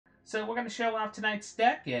So we're going to show off tonight's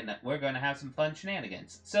deck, and we're going to have some fun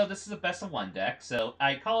shenanigans. So this is a best of one deck, so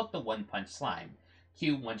I call it the One Punch Slime.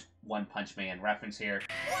 Cue One Punch Man reference here.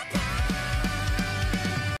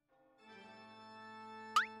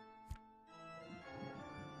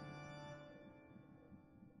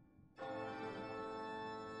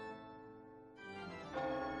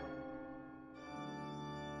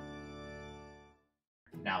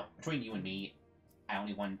 Now, between you and me, I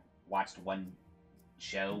only watched one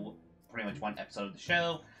show, pretty much one episode of the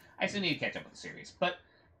show. I still need to catch up with the series. But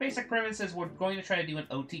basic premise is we're going to try to do an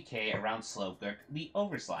OTK around SLUG, the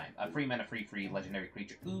Overslime, a 3-mana free legendary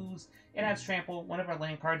creature ooze. It has trample. One of our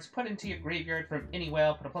land cards put into your graveyard from any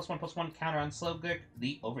well, put a +1/+1 counter on SLUG,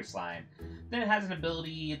 the Overslime. Then it has an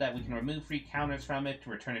ability that we can remove free counters from it to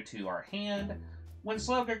return it to our hand. When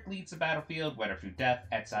SLUG leaves the battlefield, whether through death,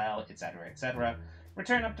 exile, etc., etc.,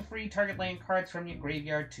 return up to free target land cards from your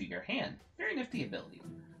graveyard to your hand. Very nifty ability.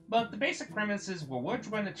 But the basic premise is what we're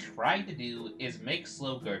going to try to do is make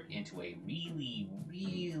SLUG into a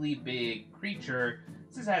really big creature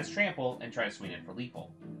since it has trample and try to swing it for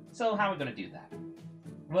lethal. So how are we going to do that?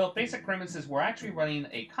 Well, basic premise is we're actually running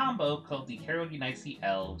a combo called the Herald Unites the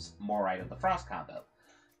Elves, Morite of the Frost combo.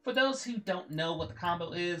 For those who don't know what the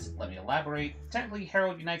combo is, let me elaborate. Technically,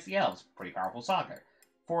 Herald Unites the Elves, pretty powerful saga.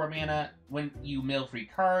 4 mana, when you mill free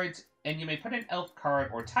cards, and you may put an elf card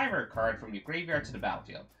or Tyver card from your graveyard to the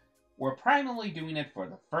battlefield. We're primarily doing it for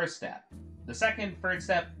the first step. The third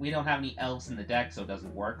step, we don't have any elves in the deck, so it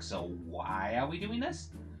doesn't work, so why are we doing this?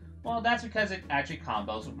 Well, that's because it actually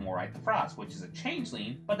combos with Morite the Frost, which is a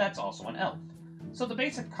changeling, but that's also an elf. So the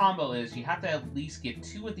basic combo is you have to at least get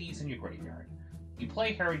 2 of these in your graveyard. You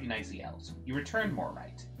play Herald Unites the Elves. You return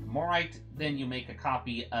Morite. Morite, then you make a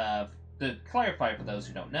copy of... To clarify for those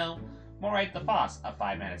who don't know, Morite the Frost, a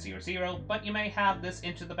 5-mana 0/0, but you may have this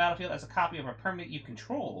enter the battlefield as a copy of a permanent you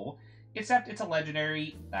control, except it's a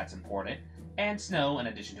legendary, that's important, and snow in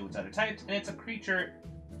addition to its other types, and it's a creature,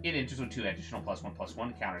 it enters with 2 additional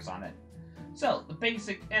 +1/+1 counters on it. So, the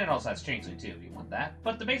basic, and it also has Changeling too if you want that,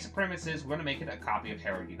 but the basic premise is we're going to make it a copy of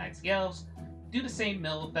Herald Unites the Elves, do the same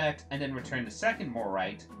mill effect, and then return the second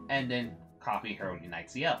Morite, and then copy Herald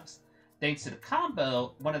Unites the Elves. Thanks to the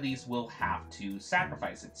combo, one of these will have to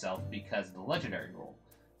sacrifice itself because of the legendary rule.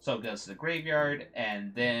 So it goes to the graveyard,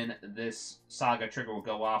 and then this saga trigger will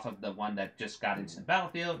go off of the one that just got into the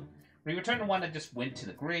battlefield. We return the one that just went to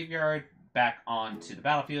the graveyard, back onto the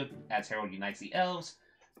battlefield, as Herald Unites the Elves.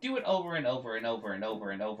 Do it over and over and over and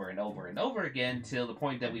over and over and over and over again till the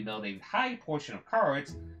point that we build a high portion of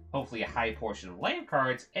cards, hopefully a high portion of land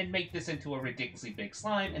cards, and make this into a ridiculously big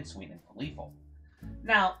slime and swing it for lethal.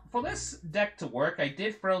 Now, for this deck to work, I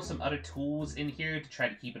did throw some other tools in here to try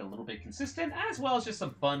to keep it a little bit consistent, as well as just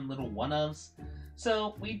some fun little one-ofs.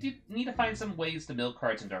 So, we do need to find some ways to mill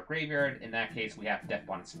cards into our graveyard. In that case, we have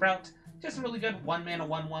Deathbond Sprout. Just a really good 1-mana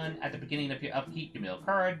 1/1. At the beginning of your upkeep, you mill a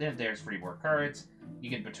card, then there's 3 more cards.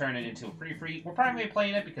 You can turn it into a free. We're primarily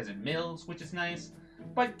playing it because it mills, which is nice.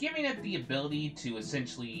 But giving it the ability to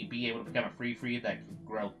essentially be able to become a free that can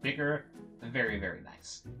grow bigger, very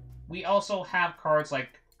nice. We also have cards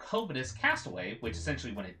like Covetous Castaway, which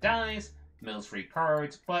essentially when it dies, mills free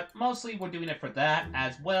cards, but mostly we're doing it for that,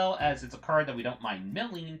 as well as it's a card that we don't mind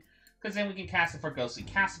milling, because then we can cast it for Ghostly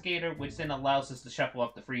Castigator, which then allows us to shuffle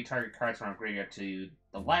up the free target cards from our graveyard to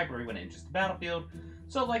the library when it enters the battlefield.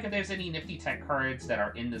 So like if there's any nifty tech cards that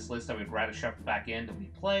are in this list that we'd rather shuffle back in that we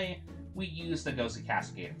play, we use the Ghostly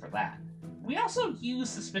Castigator for that. We also use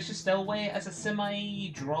Suspicious Stowaway as a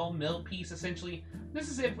semi-draw mill piece, essentially. This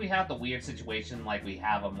is if we have the weird situation, like we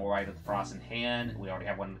have a Morite of the Frost in hand, we already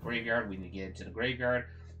have one in the graveyard, we need to get it to the graveyard.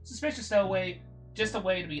 Suspicious Stowaway, just a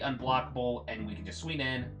way to be unblockable, and we can just swing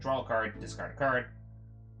in, draw a card, discard a card.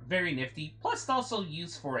 Very nifty. Plus, it's also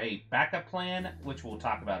used for a backup plan, which we'll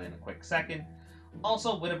talk about in a quick second.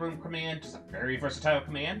 Also, Widowbroom command, just a very versatile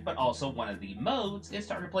command, but also one of the modes is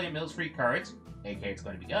start to play mills free cards, aka it's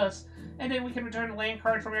going to be us, and then we can return a land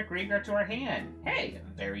card from our graveyard to our hand. Hey,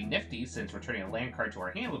 very nifty, since returning a land card to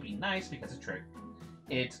our hand would be nice because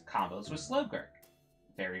it combos with SLUG.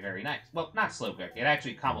 Very nice. Well, not SLUG, it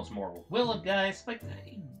actually combos more with Will-O guys, but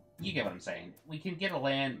you get what I'm saying. We can get a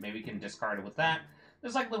land, maybe we can discard it with that.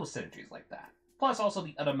 There's like little synergies like that. Plus, also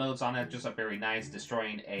the other modes on it just are very nice,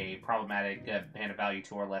 destroying a problematic mana value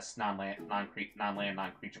 2 or less non-land,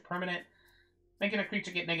 non-creature permanent, making a creature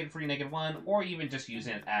get -3, -1, or even just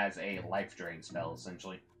using it as a life drain spell,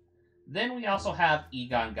 essentially. Then we also have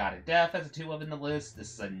Egon God of Death as a 2-of in the list.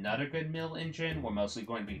 This is another good mill engine. We're mostly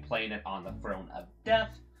going to be playing it on the Throne of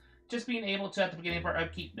Death. Just being able to, at the beginning of our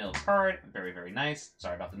upkeep, mill a card. Very nice.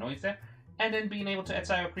 Sorry about the noise there. And then being able to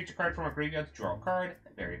exile a creature card from our graveyard to draw a card.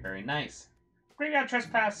 Very, very nice. Graveyard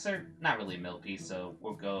Trespasser, not really a mill piece, so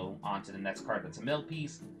we'll go on to the next card that's a mill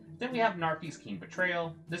piece. Then we have Narfi's Keen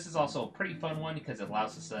Betrayal. This is also a pretty fun one because it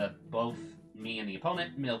allows us to both me and the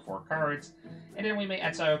opponent mill 4 cards. And then we may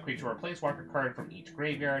exile a creature or a planeswalker card from each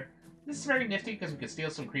graveyard. This is very nifty because we can steal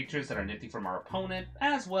some creatures that are nifty from our opponent,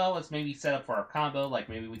 as well as maybe set up for our combo, like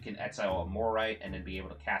maybe we can exile a Morite and then be able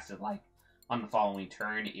to cast it like on the following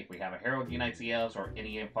turn if we have a Herald Unites the Elves or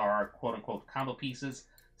any of our quote-unquote combo pieces.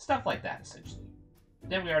 Stuff like that, essentially.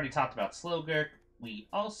 Then we already talked about SLUG.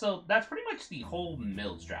 That's pretty much the whole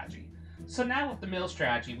mill strategy. So now with the mill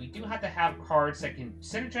strategy, we do have to have cards that can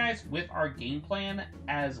synergize with our game plan,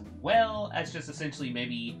 as well as just essentially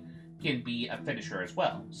maybe can be a finisher as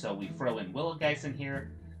well. So we throw in Willowgeist in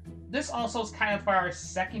here. This also is kind of our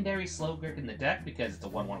secondary SLUG in the deck, because it's a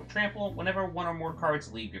 1-1 with trample. Whenever one or more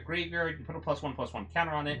cards leave your graveyard, you put a +1/+1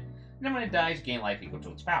 counter on it, and then when it dies, you gain life equal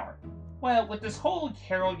to its power. Well, with this whole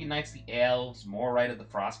Herald Unites the Elves, Morite of the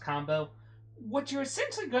Frost combo, what you're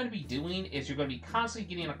essentially going to be doing is you're going to be constantly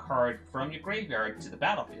getting a card from your graveyard to the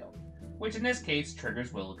battlefield, which in this case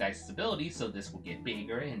triggers Willowgeist's ability, so this will get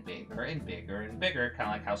bigger and bigger and bigger and bigger, kind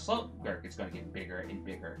of like how SLUG is going to get bigger and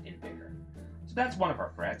bigger and bigger. So that's one of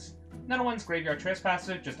our threats. Another one's Graveyard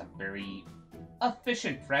Trespasser, just a very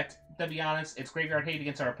efficient threat, to be honest. It's Graveyard Hate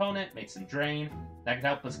against our opponent, makes them drain. That can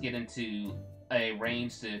help us get into a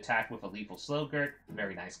range to attack with a lethal SLUG.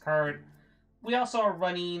 Very nice card. We also are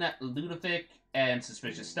running Ludovic and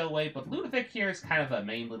Suspicious Stowaway, but Ludovic here is kind of a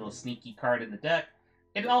main little sneaky card in the deck.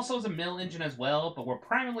 It also is a mill engine as well, but we're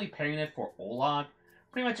primarily pairing it for Olag.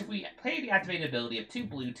 Pretty much if we play the activated ability of 2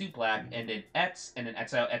 blue, 2 black, and then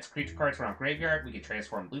exile X creature cards from our graveyard, we can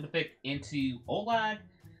transform Ludovic into Olag.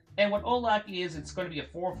 And what Olag is, it's going to be a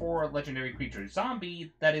 4/4 legendary creature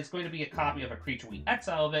zombie that is going to be a copy of a creature we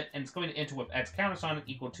exile of it, and it's going to enter with X counters on it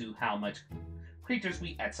equal to how much creatures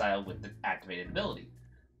we exile with the activated ability.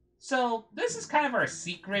 So this is kind of our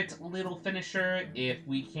secret little finisher if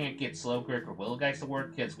we can't get SLUG or Willowgeist to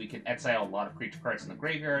work, because we can exile a lot of creature cards in the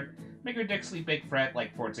graveyard, make a ridiculously big threat,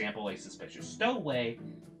 like for example a Suspicious Stowaway,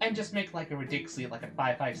 and just make like a ridiculously like a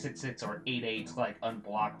 5/5/6/6 or 8/8 like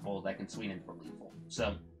unblockable that can swing in for lethal.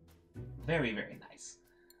 So very, very nice.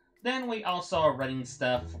 Then we also are running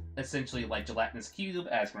stuff essentially like Gelatinous Cube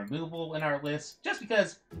as removal in our list, just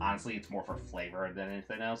because honestly it's more for flavor than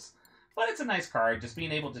anything else. But it's a nice card, just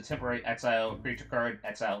being able to temporarily exile a creature card,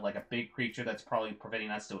 exile like a big creature that's probably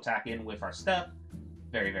preventing us to attack in with our stuff.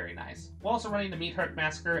 Very, very nice. We're also running the Meatheart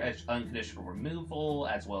Massacre as unconditional removal,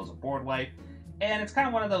 as well as a board wipe. And it's kind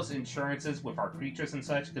of one of those insurances with our creatures and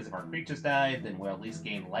such, because if our creatures die, then we'll at least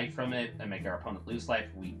gain life from it and make our opponent lose life.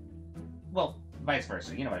 Well, vice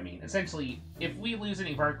versa, you know what I mean. Essentially, if we lose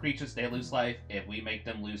any of our creatures, they lose life. If we make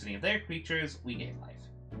them lose any of their creatures, we gain life.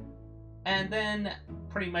 And then,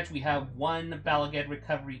 pretty much we have one Balaged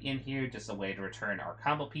Recovery in here, just a way to return our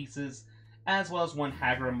combo pieces, as well as one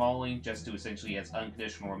Hagra Mauling, just to essentially as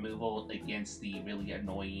unconditional removal against the really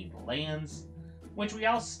annoying lands, which we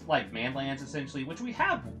also, like man lands essentially, which we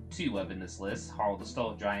have 2 of in this list, Harl the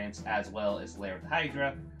Stall Giants, as well as Lair of the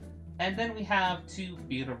Hydra. And then we have 2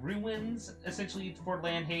 Field of Ruins, essentially for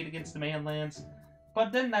land hate against the man lands.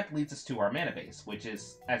 But then that leads us to our mana base, which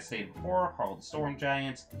is, as stated before, Harl the Storm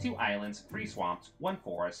Giants, 2 islands, 3 swamps, 1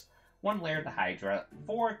 forest, 1 Lair of the Hydra,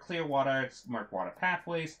 4 Clearwater Murkwater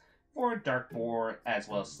Pathways, 4 Dark Boar, as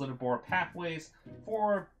well as Slitherboar Pathways,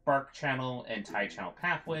 4 Bark Channel and Tide Channel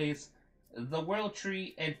Pathways, the World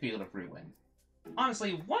Tree, and Field of Ruin.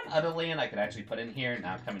 Honestly, one other land I could actually put in here,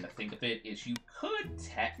 now coming to think of it, is you could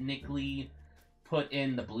technically put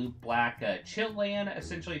in the blue-black chill land,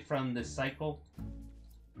 essentially from this cycle.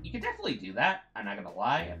 You could definitely do that, I'm not gonna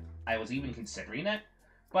lie. I was even considering it,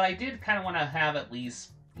 but I did kind of want to have at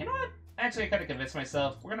least, you know what? Actually, I kind of convinced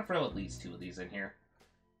myself, we're gonna throw at least 2 of these in here.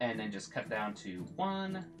 And then just cut down to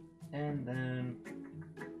 1, and then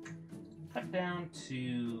cut down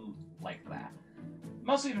to like that.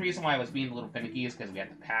 Mostly the reason why I was being a little finicky is because we had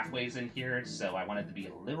the pathways in here, so I wanted to be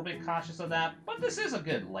a little bit cautious of that. But this is a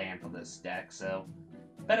good land for this deck, so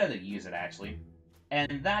better to use it, actually.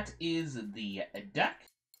 And that is the deck.